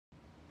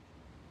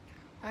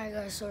Alright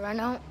guys, so right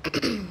now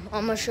I'm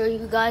gonna show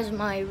you guys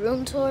my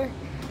room tour.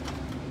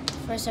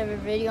 First ever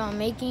video I'm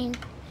making.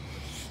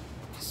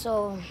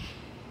 So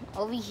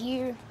over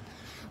here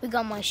we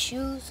got my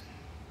shoes.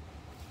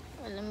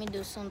 Wait, let me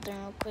do something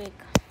real quick.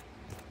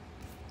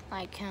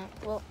 I can't,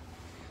 well,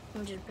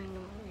 let me just bring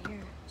them over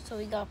here. So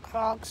we got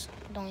Crocs.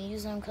 Don't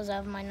use them because I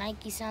have my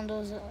Nike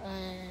sandals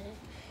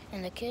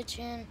in the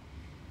kitchen.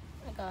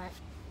 I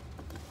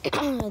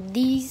got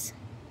these.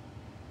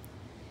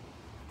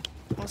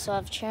 Also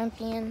have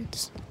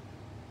Champions.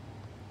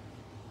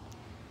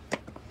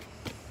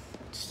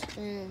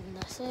 And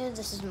that's it.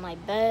 This is my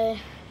bed.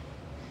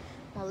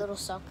 My little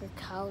soccer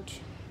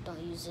couch.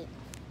 Don't use it.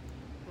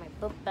 My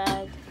book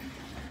bag.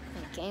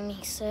 My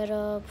gaming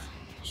setup.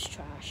 It's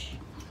trash.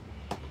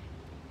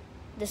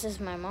 This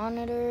is my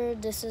monitor.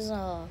 This is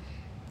a,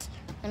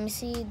 let me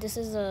see. This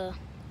is a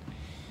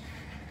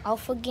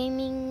Alpha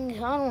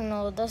Gaming. I don't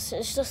know.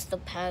 It's just the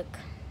pack.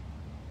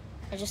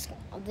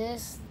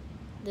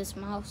 This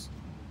mouse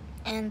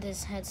and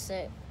this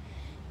headset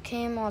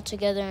came all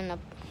together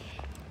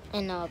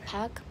in a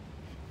pack.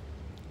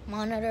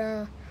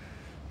 Monitor,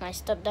 my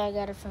stepdad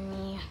got it for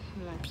me.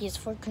 My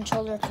PS4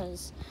 controller,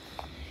 because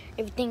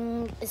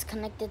everything is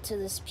connected to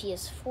this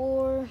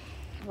PS4.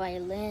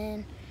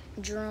 Violin,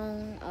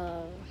 drone,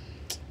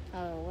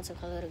 what's it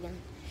called again?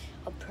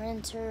 A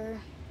printer,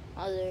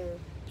 other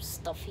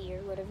stuff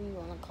here, whatever you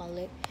want to call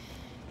it.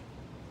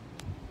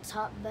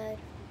 Top bed.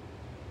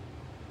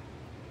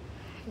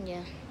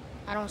 Yeah,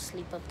 I don't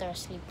sleep up there, I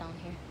sleep down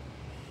here.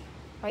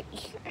 Right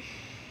here.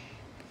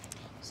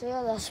 So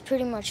yeah, that's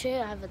pretty much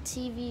it. I have a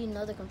TV,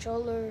 another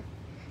controller,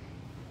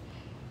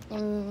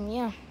 and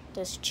yeah,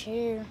 this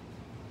chair.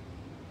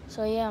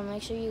 So yeah,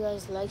 make sure you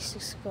guys like,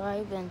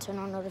 subscribe, and turn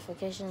on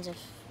notifications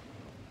if,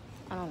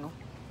 I don't know.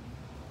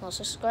 Well,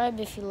 subscribe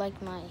if you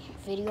like my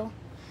video.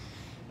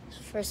 It's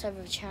the first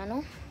ever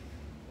channel.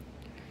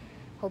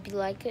 Hope you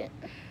like it,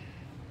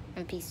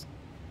 and peace.